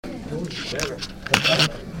Good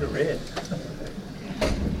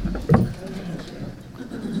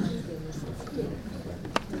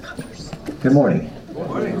morning. Good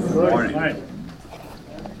morning. Good morning.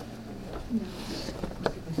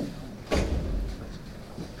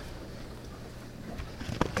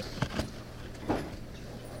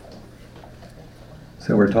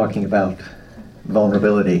 So we're talking about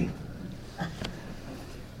vulnerability.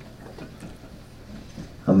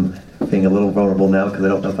 I'm being a little vulnerable now because I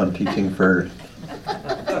don't know if I'm teaching for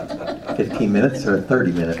 15 minutes or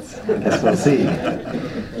 30 minutes. I guess we'll see.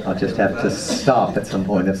 I'll just have to stop at some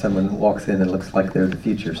point if someone walks in and looks like they're the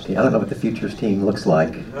Futures team. I don't know what the Futures team looks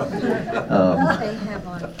like. They have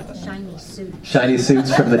on shiny suits. Shiny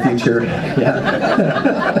suits from the future. Yeah.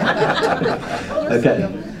 Okay.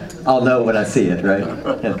 I'll know when I see it, right?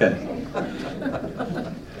 Okay.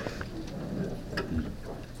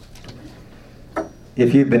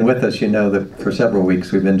 If you've been with us, you know that for several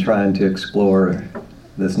weeks we've been trying to explore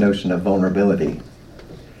this notion of vulnerability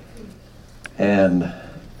and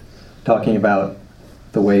talking about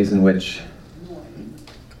the ways in which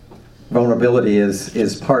vulnerability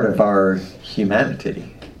is part of our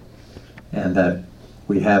humanity, and that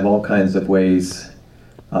we have all kinds of ways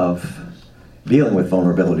of dealing with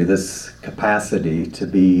vulnerability, this capacity to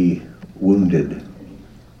be wounded.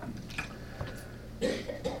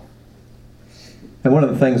 And one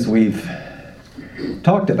of the things we've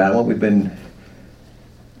talked about, what we've been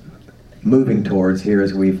moving towards here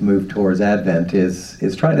as we've moved towards Advent, is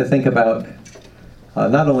trying to think about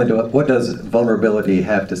not only what does vulnerability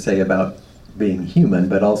have to say about being human,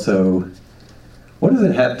 but also what does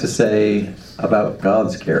it have to say about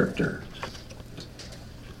God's character?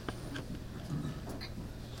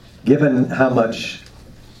 Given how much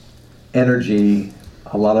energy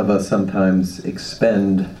a lot of us sometimes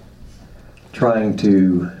expend trying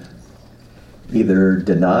to either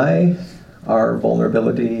deny our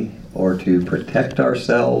vulnerability or to protect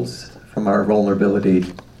ourselves from our vulnerability,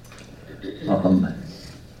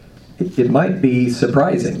 it might be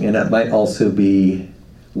surprising, and it might also be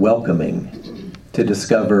welcoming to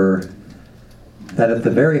discover that at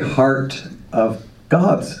the very heart of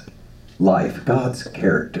God's life, God's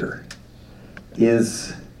character,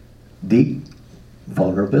 is deep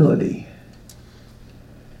vulnerability.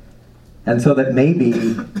 And so that maybe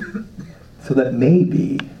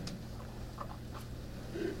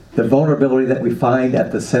the vulnerability that we find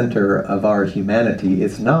at the center of our humanity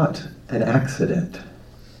is not an accident,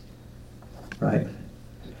 right?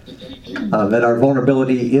 That our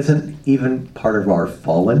vulnerability isn't even part of our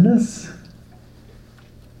fallenness.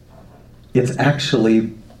 It's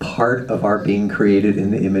actually part of our being created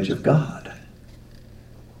in the image of God.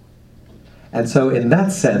 And so in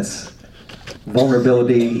that sense,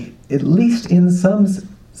 vulnerability, at least in some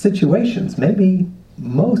situations, maybe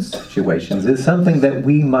most situations, is something that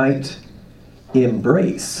we might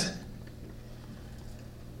embrace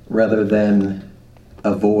rather than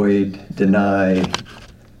avoid, deny,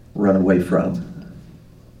 run away from.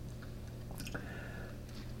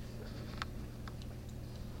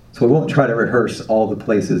 So we won't try to rehearse all the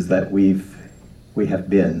places that we have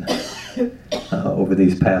been over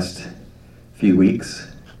these past few weeks.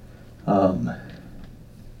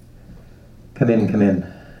 Come in.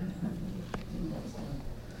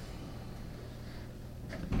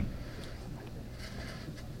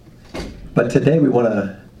 But today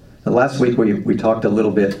last week we talked a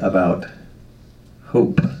little bit about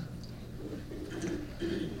hope.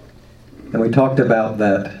 And we talked about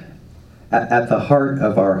that at the heart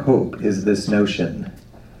of our hope is this notion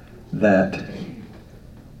that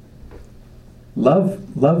love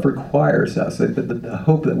requires us. The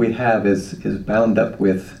hope that we have is bound up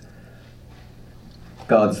with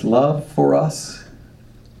God's love for us,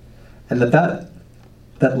 and that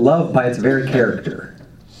love by its very character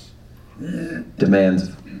demands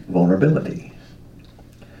vulnerability.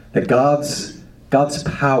 That God's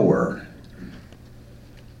power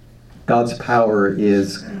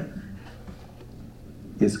is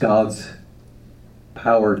God's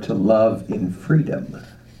power to love in freedom.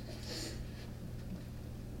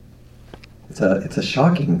 It's a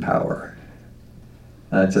shocking power.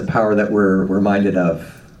 It's a power that we're reminded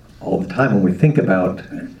of all the time when we think about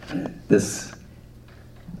this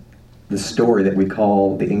story that we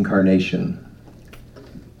call the Incarnation,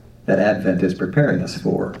 that Advent is preparing us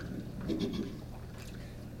for.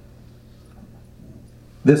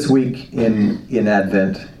 This week in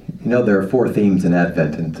Advent, there are 4 themes in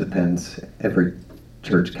Advent, and it depends. Every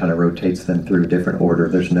church kind of rotates them through a different order.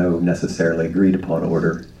 There's no necessarily agreed upon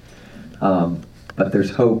order. But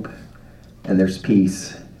there's hope, and there's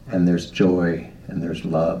peace, and there's joy, and there's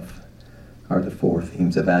love. are the four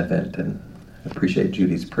themes of Advent, and I appreciate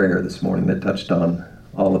Judy's prayer this morning that touched on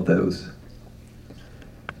all of those.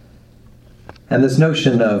 And this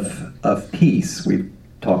notion of peace we've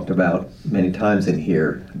talked about many times in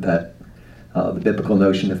here, that the biblical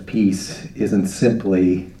notion of peace isn't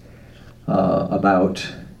simply about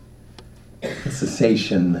the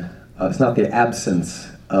cessation, it's not the absence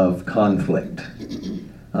of conflict.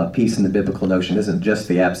 Peace in the biblical notion isn't just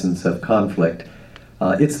the absence of conflict.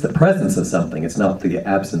 It's the presence of something. It's not the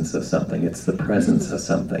absence of something. It's the presence of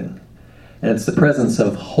something. And it's the presence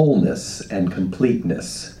of wholeness and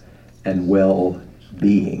completeness and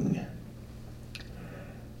well-being.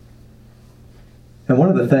 And one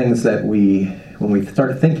of the things that when we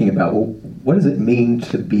start thinking about, well, what does it mean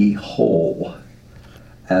to be whole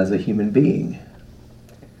as a human being?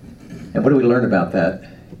 And what do we learn about that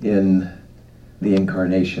in the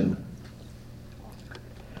Incarnation?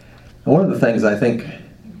 And one of the things I think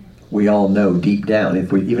we all know deep down,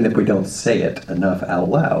 even if we don't say it enough out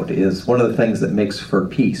loud, is one of the things that makes for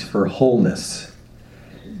peace, for wholeness,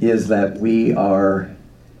 is that we are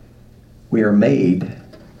made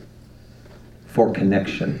for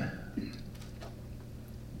connection.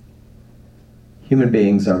 Human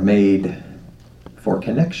beings are made for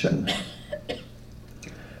connection.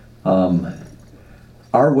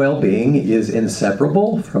 Our well-being is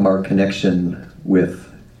inseparable from our connection with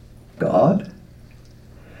God.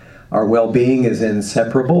 Our well-being is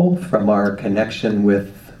inseparable from our connection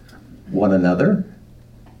with one another.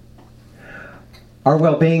 Our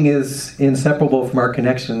well-being is inseparable from our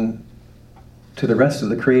connection to the rest of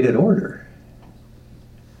the created order,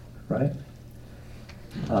 right?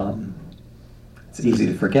 It's easy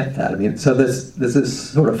to forget that. I mean, so this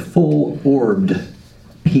is sort of full-orbed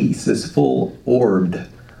peace, this full-orbed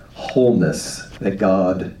wholeness that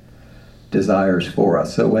God desires for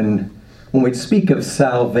us. So when we speak of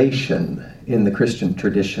salvation in the Christian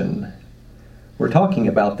tradition, we're talking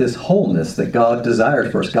about this wholeness that God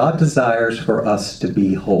desires for us. God desires for us to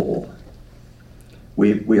be whole.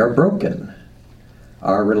 We are broken.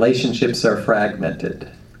 Our relationships are fragmented.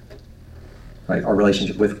 Right? Our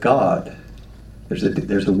relationship with God,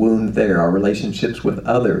 there's a wound there. Our relationships with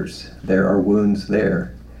others, there are wounds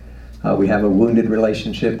there. We have a wounded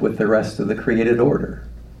relationship with the rest of the created order.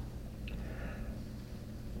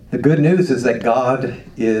 The good news is that God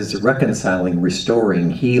is reconciling,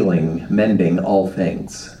 restoring, healing, mending all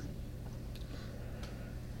things.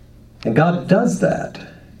 And God does that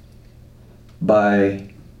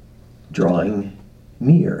by drawing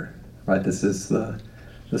near. Right? This is the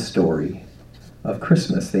story of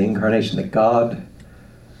Christmas, the Incarnation, that God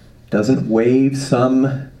doesn't wave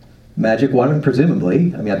some magic wand,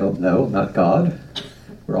 presumably. I mean, I don't know, not God.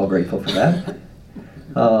 We're all grateful for that.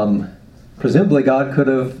 Presumably God could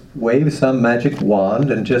have waved some magic wand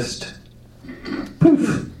and just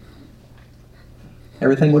poof,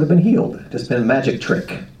 everything would have been healed. Just been a magic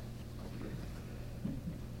trick.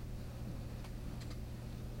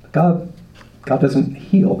 God doesn't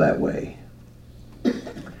heal that way.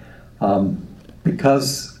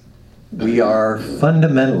 Because we are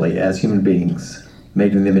fundamentally, as human beings,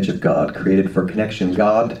 made in the image of God, created for connection.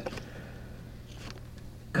 God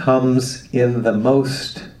comes in the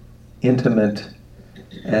most intimate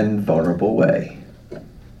and vulnerable way.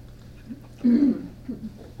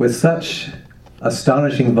 With such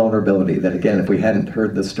astonishing vulnerability that, again, if we hadn't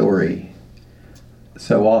heard the story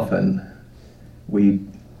so often,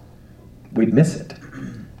 we'd miss it,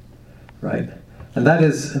 right? And that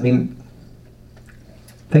is, I mean,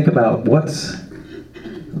 think about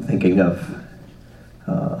I'm thinking of,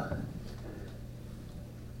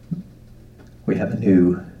 we have a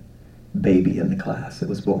new baby in the class that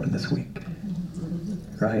was born this week,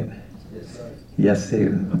 right? Yes,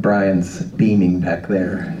 Brian's beaming back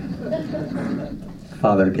there.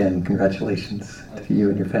 Father, again, congratulations to you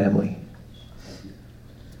and your family.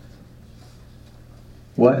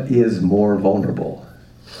 What is more vulnerable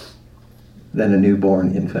than a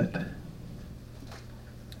newborn infant?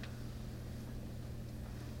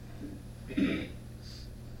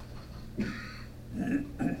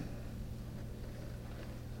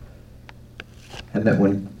 And that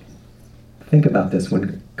think about this,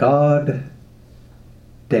 when God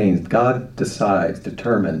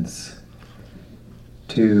determines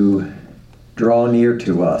to draw near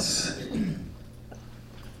to us,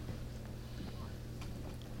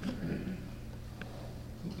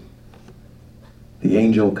 the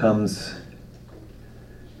angel comes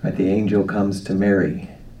to Mary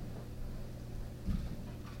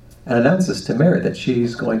and announces to Mary that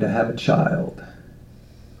she's going to have a child.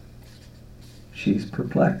 She's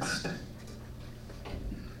perplexed,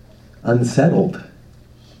 unsettled,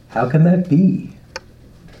 How can that be?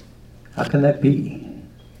 How can that be?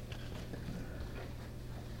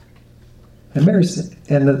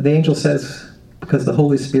 And the angel says, because the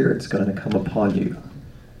Holy Spirit's going to come upon you.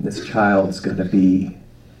 And this child's going to be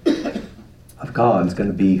of God, is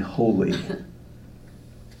going to be holy.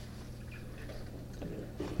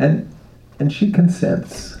 And she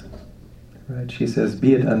consents. Right? She says,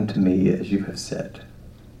 "Be it unto me as you have said."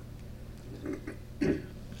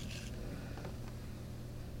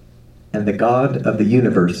 And the God of the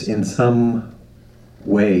universe, in some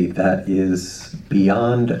way that is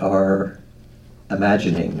beyond our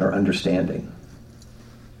imagining or understanding,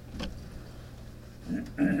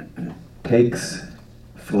 takes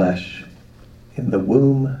flesh in the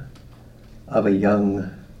womb of a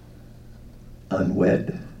young,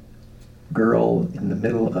 unwed girl in the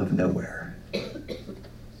middle of nowhere.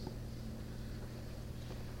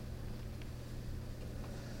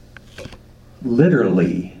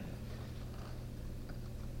 Literally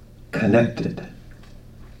connected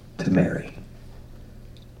to Mary.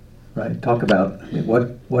 Right? Talk about, I mean,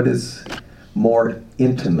 what is more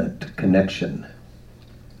intimate connection?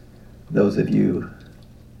 Those of you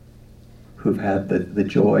who've had the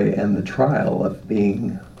joy and the trial of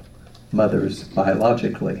being mothers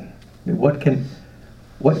biologically. I mean,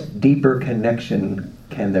 what deeper connection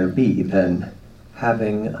can there be than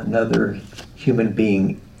having another human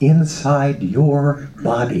being inside your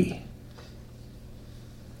body?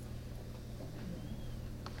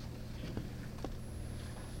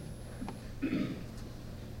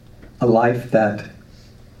 A life that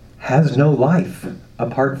has no life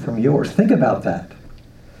apart from yours. Think about that.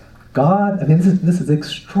 God, I mean, this is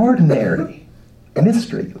extraordinary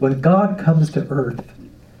mystery. When God comes to earth,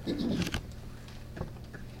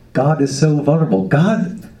 God is so vulnerable.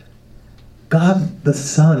 God the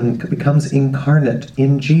Son becomes incarnate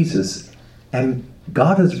in Jesus, and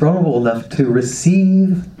God is vulnerable enough to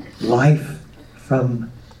receive life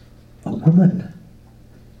from a woman,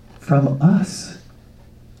 from us.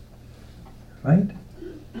 Right?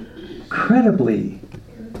 Incredibly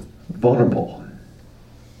vulnerable.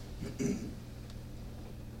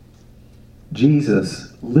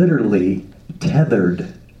 Jesus literally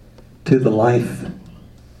tethered to the life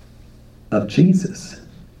of Jesus.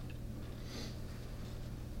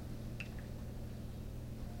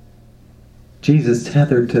 Jesus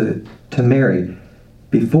tethered to Mary.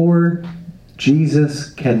 Before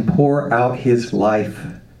Jesus can pour out his life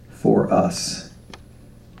for us,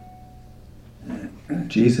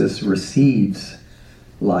 Jesus receives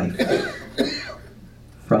life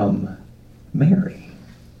from Mary.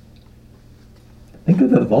 Think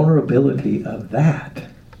of the vulnerability of that.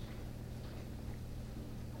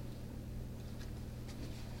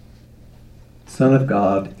 Son of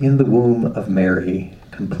God in the womb of Mary,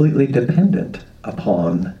 completely dependent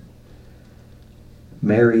upon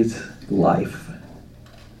Mary's life.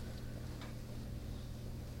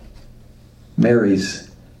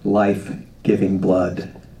 Mary's life-giving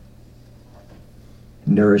blood,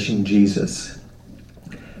 nourishing Jesus.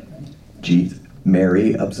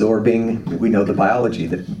 Mary absorbing, we know the biology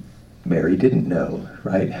that Mary didn't know,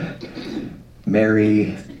 right?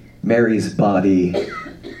 Mary's body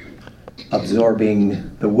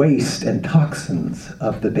absorbing the waste and toxins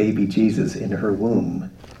of the baby Jesus in her womb,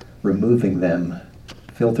 removing them,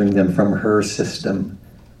 filtering them from her system,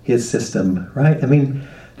 his system, right? I mean,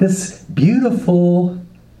 this beautiful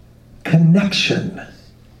connection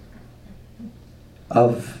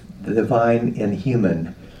of the divine and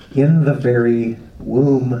human in the very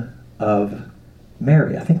womb of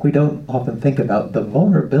Mary. I think we don't often think about the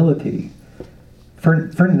vulnerability.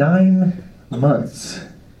 For 9 months,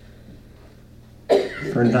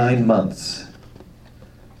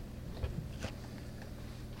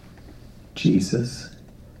 Jesus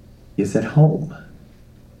is at home,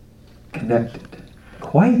 connected,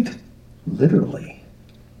 quite literally,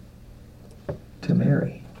 to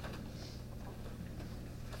Mary.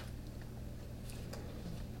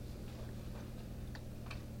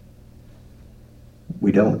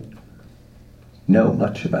 We don't know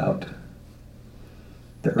much about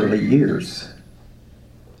the early years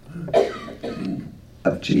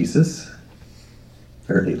of Jesus,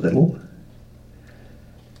 fairly little.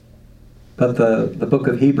 But the book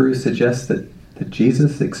of Hebrews suggests that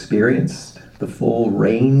Jesus experienced the full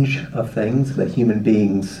range of things that human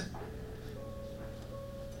beings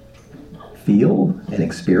feel and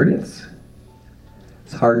experience.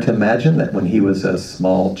 It's hard to imagine that when he was a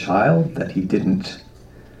small child that he didn't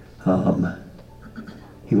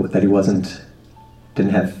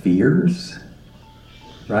didn't have fears,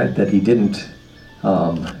 right? That he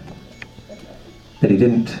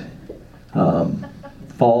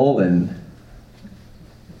fall and, I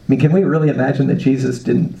mean, can we really imagine that Jesus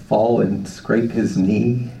didn't fall and scrape his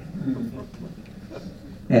knee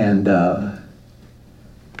and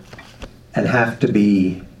have to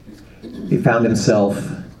be, he found himself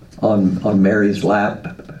on Mary's lap,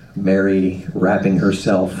 Mary wrapping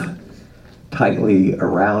herself tightly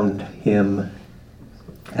around him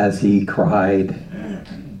as he cried,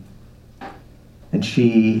 and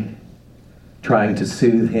she trying to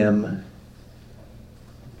soothe him.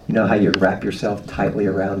 You know how you wrap yourself tightly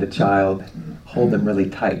around a child, hold them really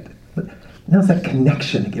tight. But now it's that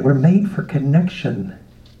connection again. We're made for connection.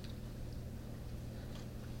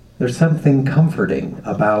 There's something comforting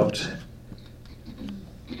about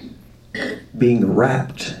being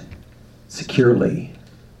wrapped securely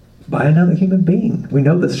by another human being. We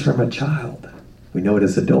know this from a child. We know it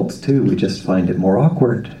as adults too. We just find it more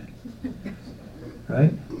awkward,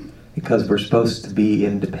 right? Because we're supposed to be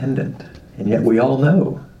independent. And yet we all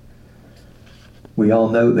know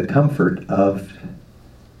the comfort of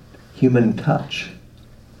human touch.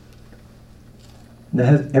 And that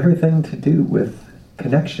has everything to do with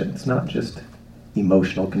connection. It's not just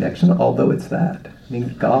emotional connection, although it's that. I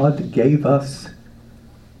mean, God gave us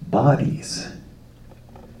bodies.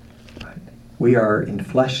 Right? We are in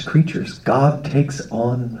flesh creatures. God takes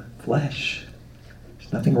on flesh.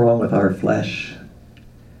 There's nothing wrong with our flesh.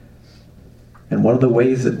 And one of the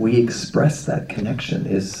ways that we express that connection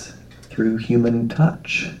is through human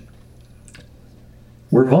touch.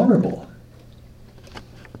 We're vulnerable.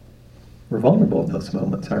 We're vulnerable in those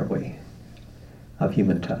moments, aren't we? Of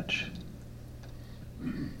human touch.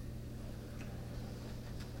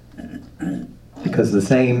 Because the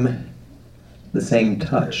same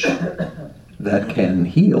touch that can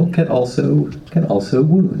heal can also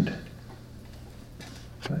wound.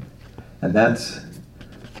 Right? And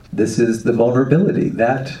this is the vulnerability,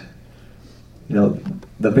 that, you know,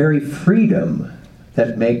 the very freedom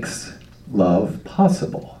that makes love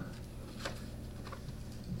possible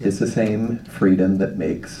is the same freedom that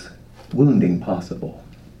makes wounding possible.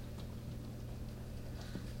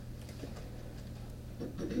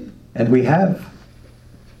 And we have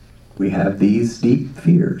these deep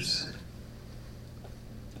fears.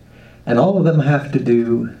 And all of them have to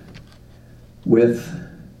do with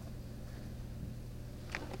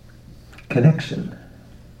connection.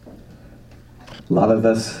 A lot of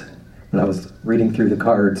us, when I was reading through the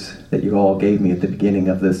cards that you all gave me at the beginning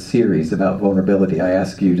of this series about vulnerability, I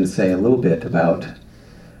asked you to say a little bit about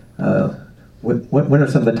when are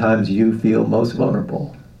some of the times you feel most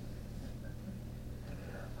vulnerable?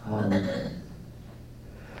 A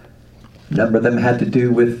number of them had to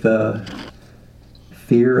do with the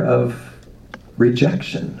fear of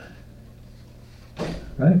rejection,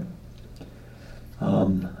 right?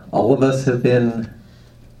 All of us have been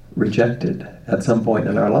rejected at some point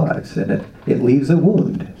in our lives, and it leaves a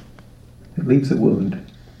wound. It leaves a wound.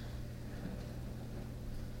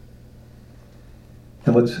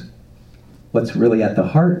 And what's really at the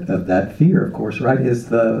heart of that fear, of course, right, is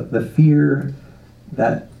the fear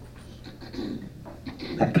that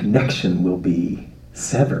that connection will be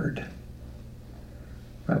severed.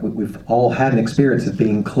 Right? We've all had an experience of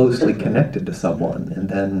being closely connected to someone and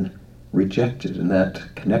then rejected, and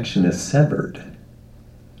that connection is severed.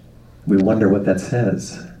 We wonder what that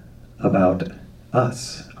says about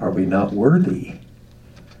us. Are we not worthy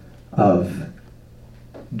of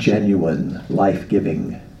genuine,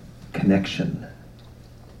 life-giving connection?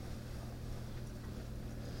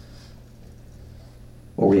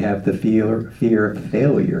 Or we have the fear of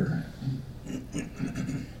failure.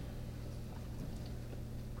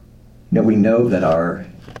 We know that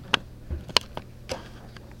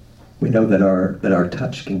our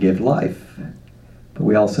touch can give life, but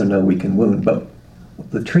we also know we can wound. But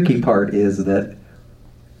the tricky part is that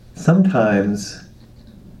sometimes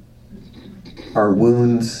our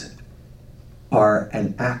wounds are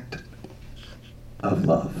an act of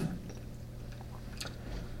love.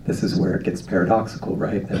 This is where it gets paradoxical,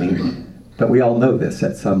 right? I mean, but we all know this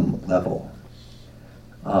at some level.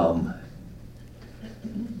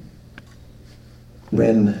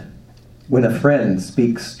 When a friend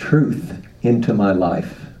speaks truth into my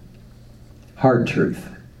life, hard truth,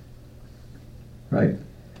 right?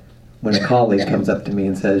 When a colleague comes up to me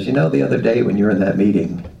and says, you know, the other day when you were in that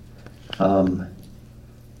meeting,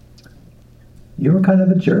 you were kind of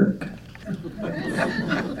a jerk.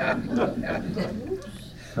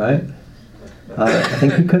 Right? I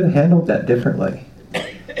think you could have handled that differently.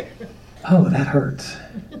 Oh, that hurts.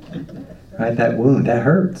 Right? That wound, that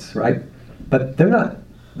hurts, right? But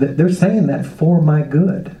they're saying that for my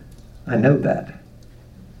good. I know that.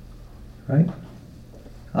 Right?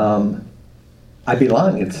 I'd be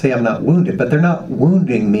lying to say I'm not wounded, but they're not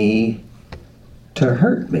wounding me to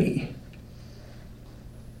hurt me.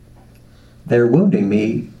 They're wounding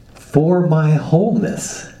me for my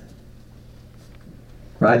wholeness,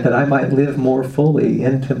 right? That I might live more fully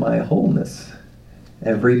into my wholeness.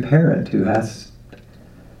 Every parent who has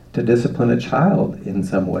to discipline a child in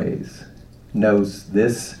some ways knows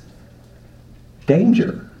this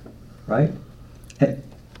danger, right?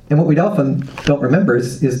 And what we often don't remember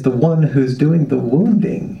is the one who's doing the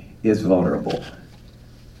wounding is vulnerable.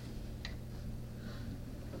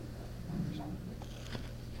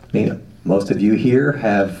 I mean, most of you here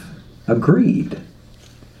have agreed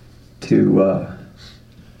to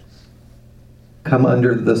come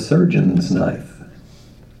under the surgeon's knife.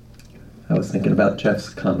 I was thinking about Jeff's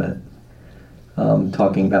comment,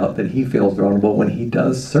 talking about that he feels vulnerable when he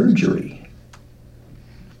does surgery.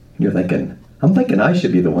 And you're thinking, I'm thinking I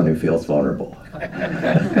should be the one who feels vulnerable.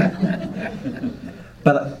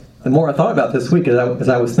 But the more I thought about this week, as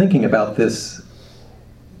I was thinking about this,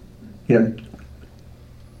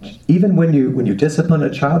 even when you discipline a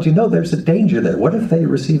child, there's a danger there. What if they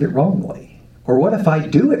receive it wrongly? Or what if I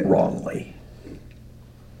do it wrongly?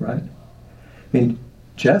 Right? I mean,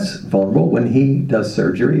 Jeff's vulnerable when he does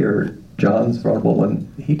surgery, or John's vulnerable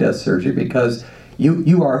when he does surgery, because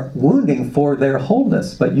you are wounding for their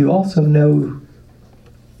wholeness, but you also know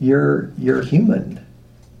you're human,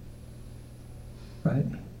 right?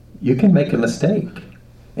 You can make a mistake.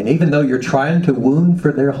 And even though you're trying to wound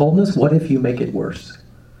for their wholeness, what if you make it worse?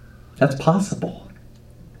 That's possible.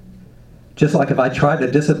 Just like if I try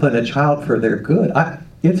to discipline a child for their good,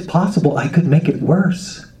 it's possible I could make it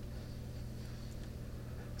worse.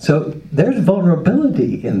 So there's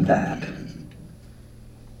vulnerability in that.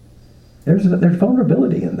 There's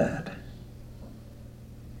vulnerability in that.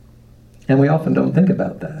 And we often don't think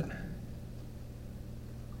about that.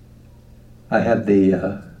 I had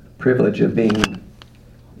the privilege of being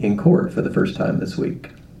in court for the first time this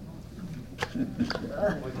week.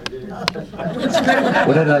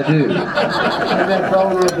 What did I do? In that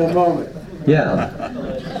vulnerable moment. Yeah.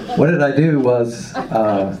 What did I do was,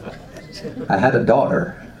 I had a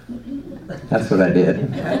daughter. That's what I did.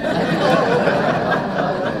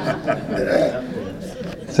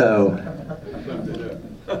 So,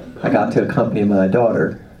 I got to accompany my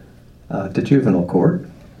daughter to juvenile court.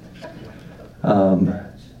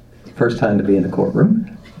 First time to be in a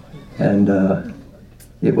courtroom. And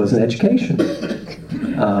it was an education.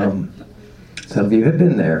 Some of you have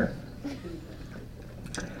been there.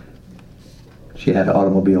 She had an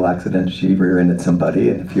automobile accident. She rear-ended somebody,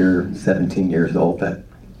 and if you're 17 years old,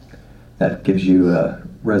 that gives you a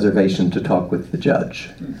reservation to talk with the judge.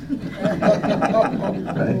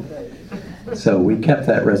 Right? So we kept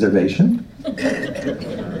that reservation,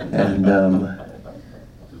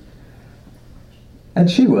 and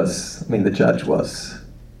she was, the judge was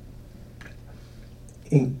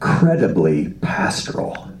incredibly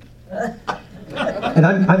pastoral. And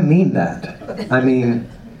I mean that.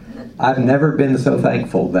 I've never been so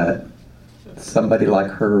thankful that somebody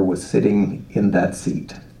like her was sitting in that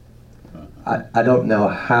seat. I don't know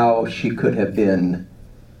how she could have been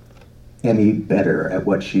any better at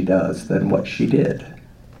what she does than what she did,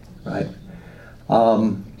 right?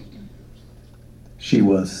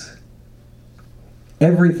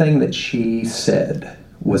 Everything that she said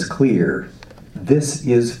was clear. This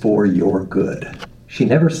is for your good. She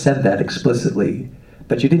never said that explicitly,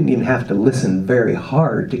 but you didn't even have to listen very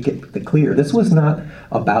hard to get the clear. This was not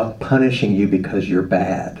about punishing you because you're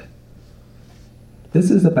bad. This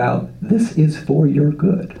is for your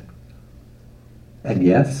good. And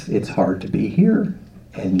yes, it's hard to be here.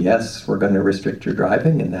 And yes, we're going to restrict your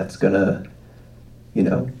driving, and that's going to,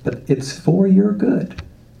 but it's for your good.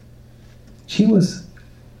 She was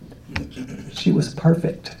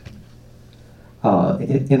perfect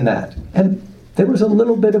in that. And there was a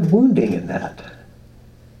little bit of wounding in that.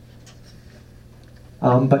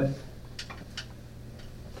 But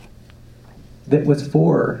that was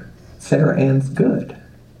for Sarah Ann's good.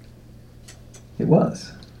 It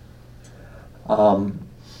was. Now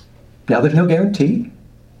there's no guarantee,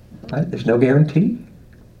 right? There's no guarantee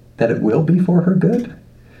that it will be for her good.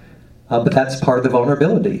 But that's part of the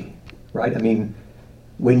vulnerability, right?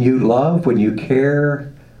 When you love, when you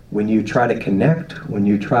care, when you try to connect, when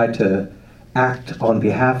you try to act on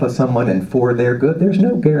behalf of someone and for their good, there's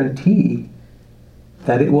no guarantee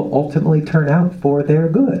that it will ultimately turn out for their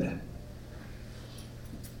good.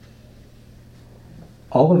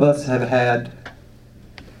 All of us have had,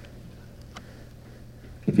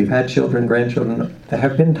 if you've had children, grandchildren, there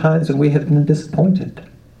have been times when we have been disappointed.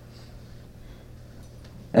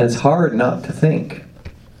 And it's hard not to think,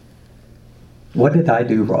 What did I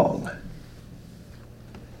do wrong?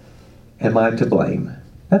 Am I to blame?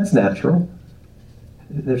 That's natural.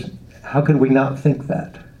 How could we not think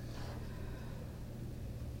that?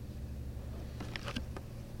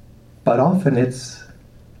 But often it's,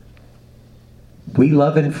 we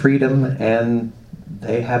love in freedom and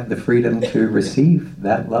they have the freedom to receive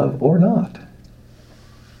that love or not.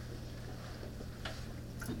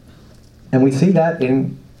 And we see that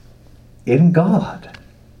in God.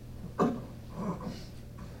 I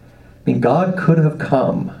mean, God could have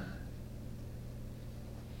come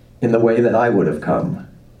in the way that I would have come.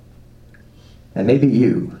 And maybe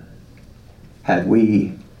you, had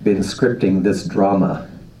we been scripting this drama.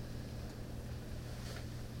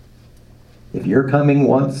 If you're coming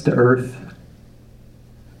once to earth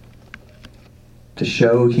to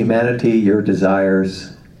show humanity your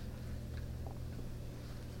desires,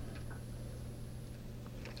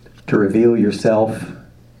 to reveal yourself,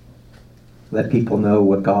 let people know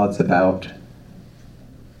what God's about,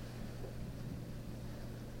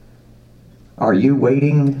 are you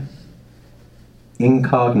waiting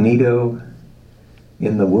incognito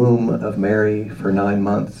in the womb of Mary for 9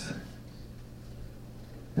 months?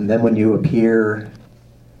 And then when you appear,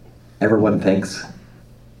 everyone thinks,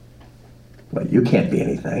 well, you can't be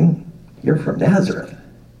anything. You're from Nazareth.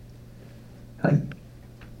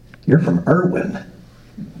 You're from Irwin.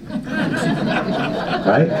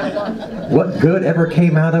 Right? What good ever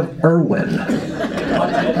came out of Irwin?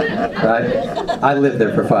 Right? I lived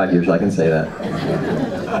there for 5 years, I can say that.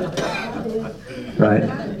 Right?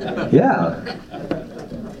 Yeah.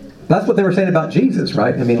 That's what they were saying about Jesus,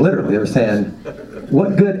 right? I mean, literally, they were saying,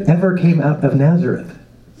 what good ever came out of Nazareth?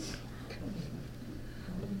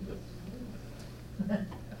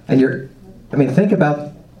 And think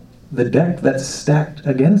about the deck that's stacked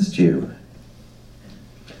against you.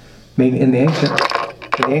 I mean, in the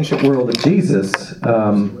ancient world of Jesus,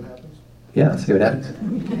 yeah, see what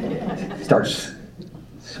happens? Starts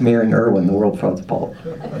smearing Irwin, the world falls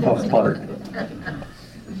apart.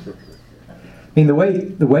 I mean, the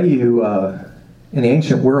way you, in the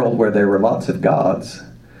ancient world where there were lots of gods,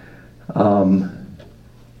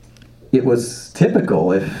 it was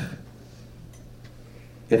typical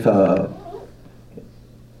if a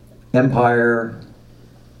empire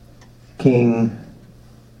king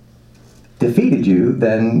defeated you,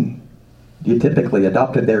 then you typically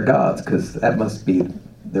adopted their gods, because that must be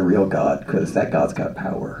the real God, because that God's got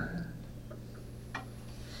power.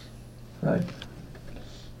 Right?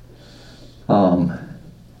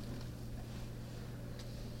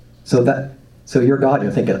 So you're God,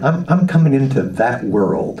 you're thinking, I'm coming into that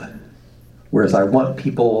world, whereas I want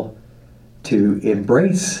people to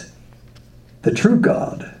embrace the true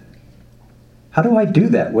God. How do I do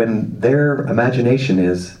that when their imagination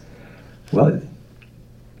is, well,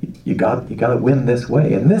 you got to win this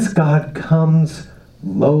way, and this God comes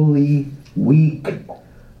lowly, weak,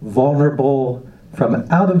 vulnerable, from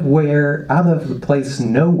out of the place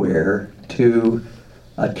nowhere to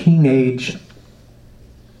a teenage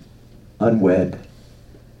unwed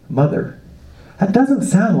mother. That doesn't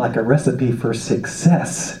sound like a recipe for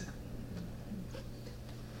success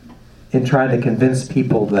in trying to convince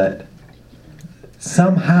people that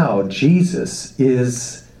somehow Jesus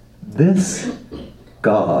is this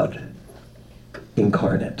God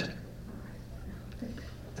incarnate.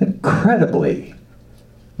 It's incredibly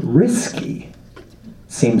risky,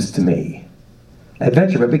 seems to me,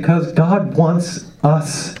 adventure, but because God wants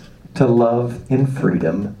us to love in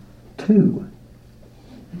freedom too.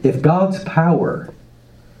 If God's power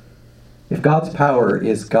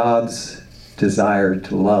is God's desire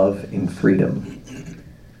to love in freedom,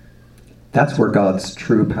 that's where God's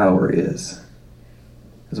true power is,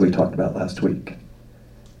 as we talked about last week.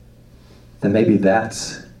 Then maybe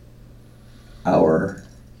that's our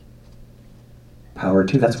power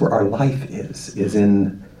too. That's where our life is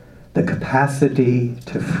in the capacity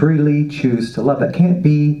to freely choose to love. That can't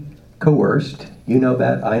be coerced. You know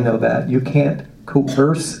that, I know that. You can't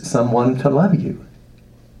coerce someone to love you.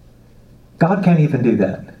 God can't even do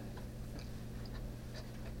that.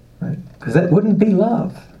 Right? Because that wouldn't be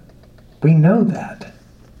love. We know that.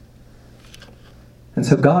 And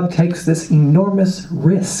so God takes this enormous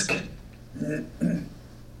risk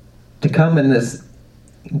to come in this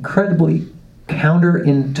incredibly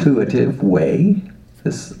counterintuitive way,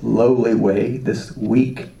 this lowly way, this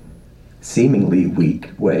weak, seemingly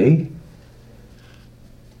weak way,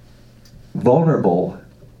 vulnerable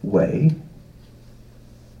way,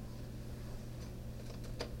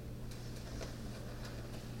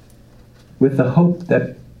 with the hope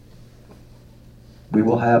that we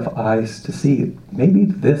will have eyes to see. Maybe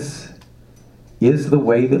this is the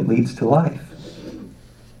way that leads to life.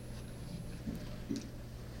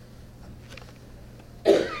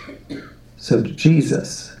 So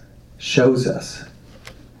Jesus shows us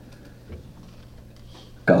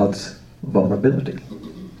God's vulnerability.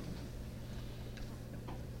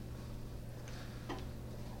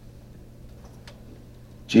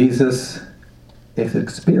 Jesus has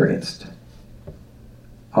experienced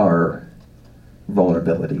our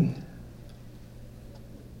vulnerability.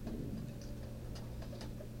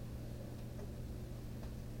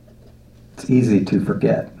 It's easy to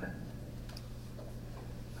forget.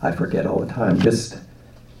 I forget all the time. Just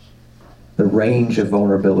the range of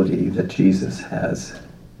vulnerability that Jesus has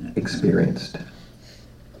experienced.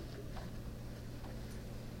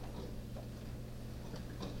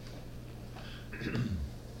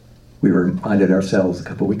 We reminded ourselves a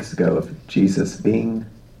couple weeks ago of Jesus being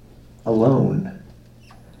alone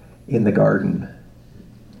in the garden,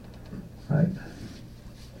 right?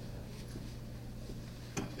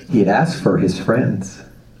 He had asked for his friends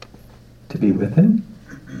to be with him.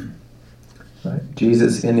 Right?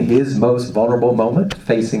 Jesus, in his most vulnerable moment,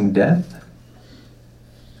 facing death,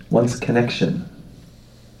 wants connection.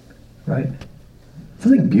 Right?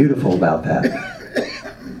 Something beautiful about that.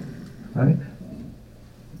 Right?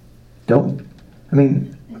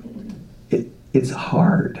 It's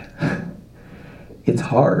hard. It's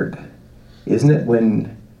hard, isn't it,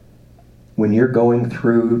 when you're going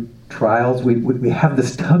through trials? We have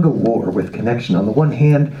this tug of war with connection. On the one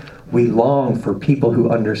hand, we long for people who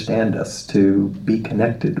understand us, to be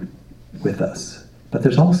connected with us. But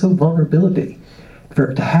there's also vulnerability.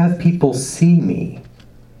 To have people see me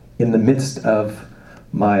in the midst of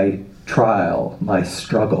my trial, my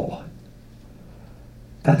struggle,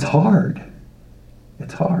 that's hard.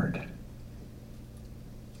 It's hard.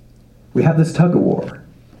 We have this tug of war.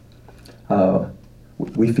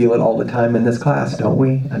 We feel it all the time in this class, don't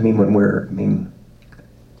we?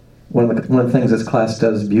 One of the things this class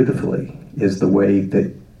does beautifully is the way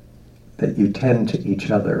that you tend to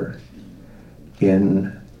each other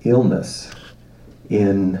in illness,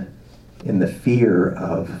 in the fear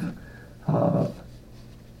of a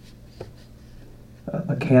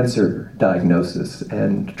cancer diagnosis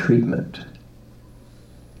and treatment.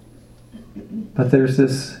 But there's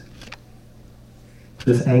this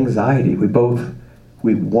anxiety.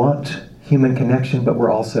 We want human connection, but we're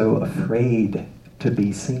also afraid to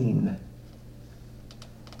be seen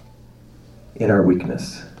in our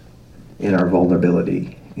weakness, in our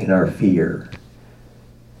vulnerability, in our fear.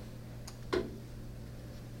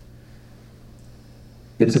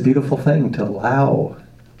 It's a beautiful thing to allow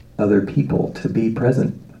other people to be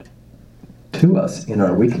present to us in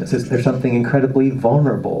our weaknesses. There's something incredibly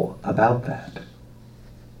vulnerable about that.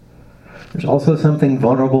 There's also something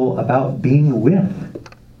vulnerable about being with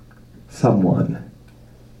someone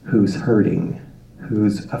who's hurting,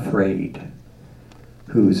 who's afraid,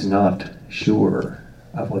 who's not sure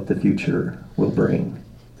of what the future will bring.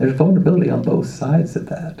 There's vulnerability on both sides of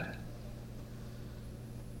that.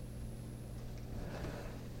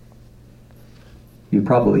 You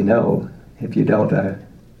probably know. If you don't, I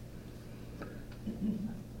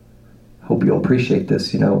hope you'll appreciate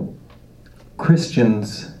this.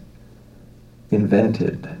 Christians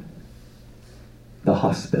invented the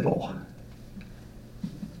hospital.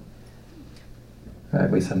 Right?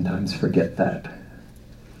 We sometimes forget that.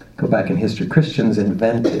 Go back in history. Christians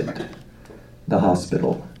invented the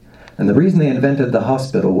hospital. And the reason they invented the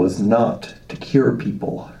hospital was not to cure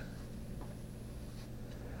people.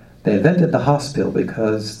 They invented the hospital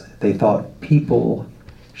because they thought people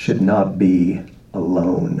should not be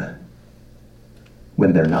alone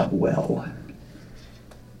when they're not well.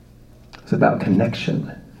 It's about connection.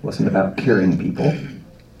 It wasn't about curing people.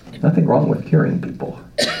 Nothing wrong with curing people.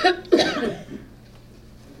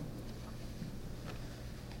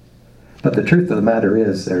 But the truth of the matter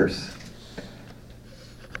is,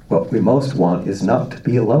 what we most want is not to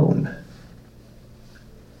be alone.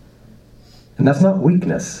 And that's not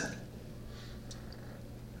weakness,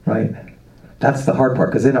 right? That's the hard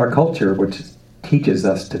part, because in our culture, which teaches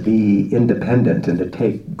us to be independent and to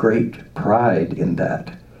take great pride in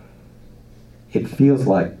that, it feels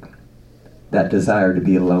like that desire to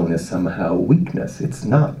be alone is somehow weakness. It's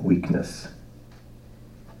not weakness.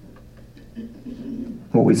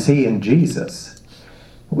 What we see in Jesus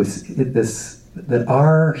was that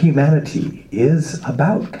our humanity is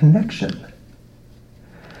about connection.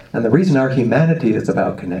 And the reason our humanity is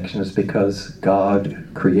about connection is because God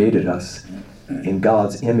created us in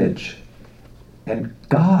God's image. And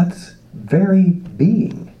God's very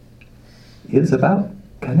being is about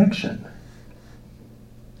connection.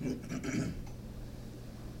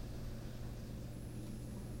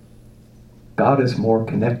 God is more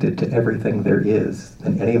connected to everything there is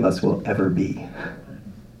than any of us will ever be.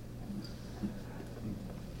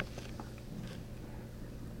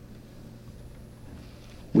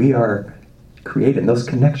 We are created, and those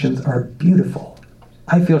connections are beautiful.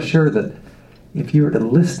 I feel sure that if you were to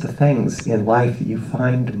list the things in life that you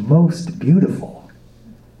find most beautiful,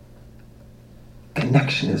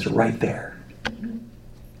 connection is right there.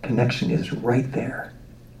 Connection is right there.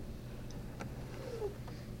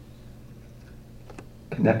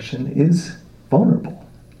 Connection is vulnerable.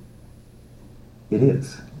 It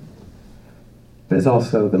is. But it's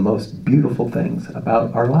also the most beautiful things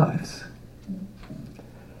about our lives.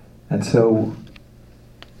 And so,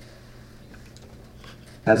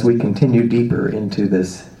 as we continue deeper into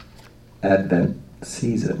this Advent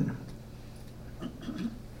season,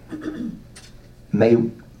 may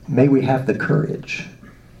we have the courage.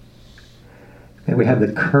 May we have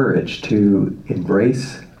the courage to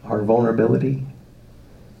embrace our vulnerability,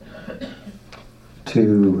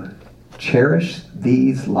 to cherish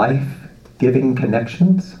these life-giving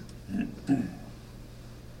connections,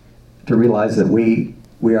 to realize that we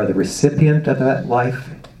are the recipient of that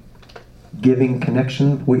life-giving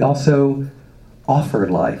connection. We also offer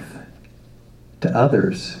life to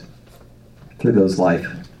others through those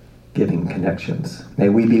life-giving connections. May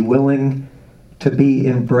we be willing to be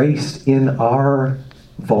embraced in our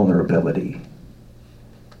vulnerability.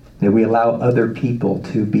 May we allow other people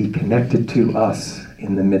to be connected to us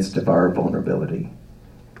in the midst of our vulnerability.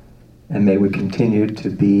 And may we continue to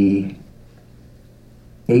be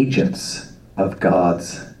agents of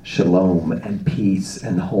God's shalom and peace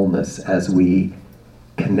and wholeness as we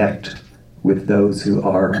connect with those who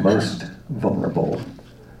are most vulnerable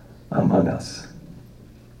among us.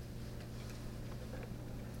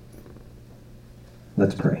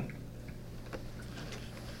 Let's pray.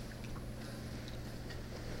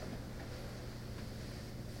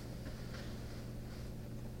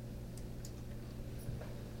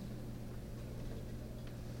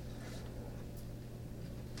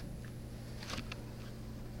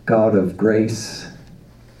 God of grace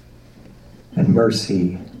and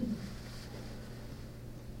mercy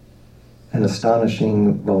and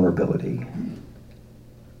astonishing vulnerability,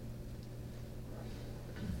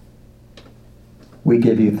 we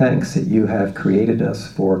give you thanks that you have created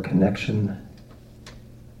us for connection.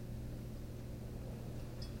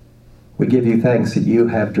 We give you thanks that you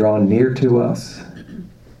have drawn near to us,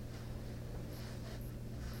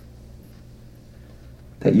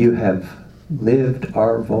 that you have lived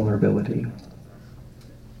our vulnerability,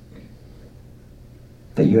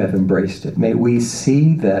 that you have embraced it. May we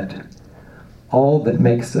see that all that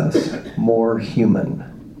makes us more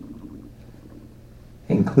human,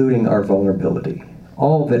 including our vulnerability,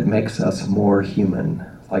 all that makes us more human,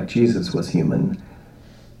 like Jesus was human,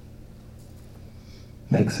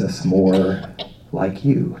 makes us more like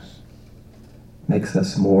you, makes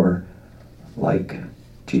us more like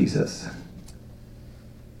Jesus.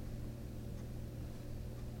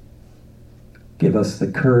 Give us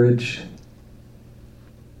the courage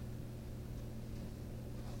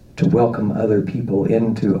to welcome other people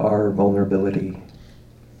into our vulnerability,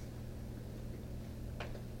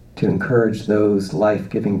 to encourage those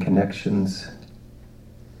life-giving connections,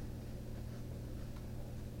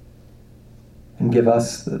 and give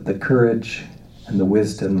us the courage and the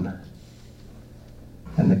wisdom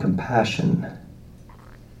and the compassion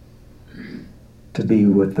to be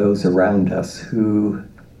with those around us who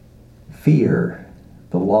fear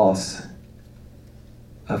the loss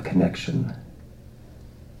of connection.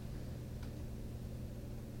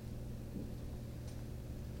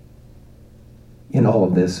 In all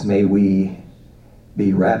of this, may we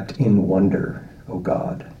be wrapped in wonder, O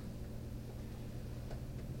God,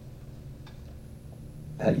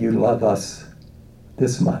 that you love us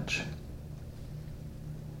this much.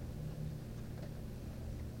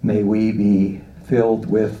 May we be filled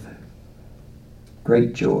with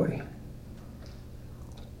great joy.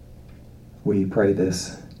 We pray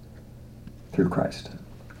this through Christ.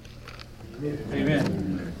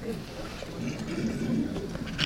 Amen.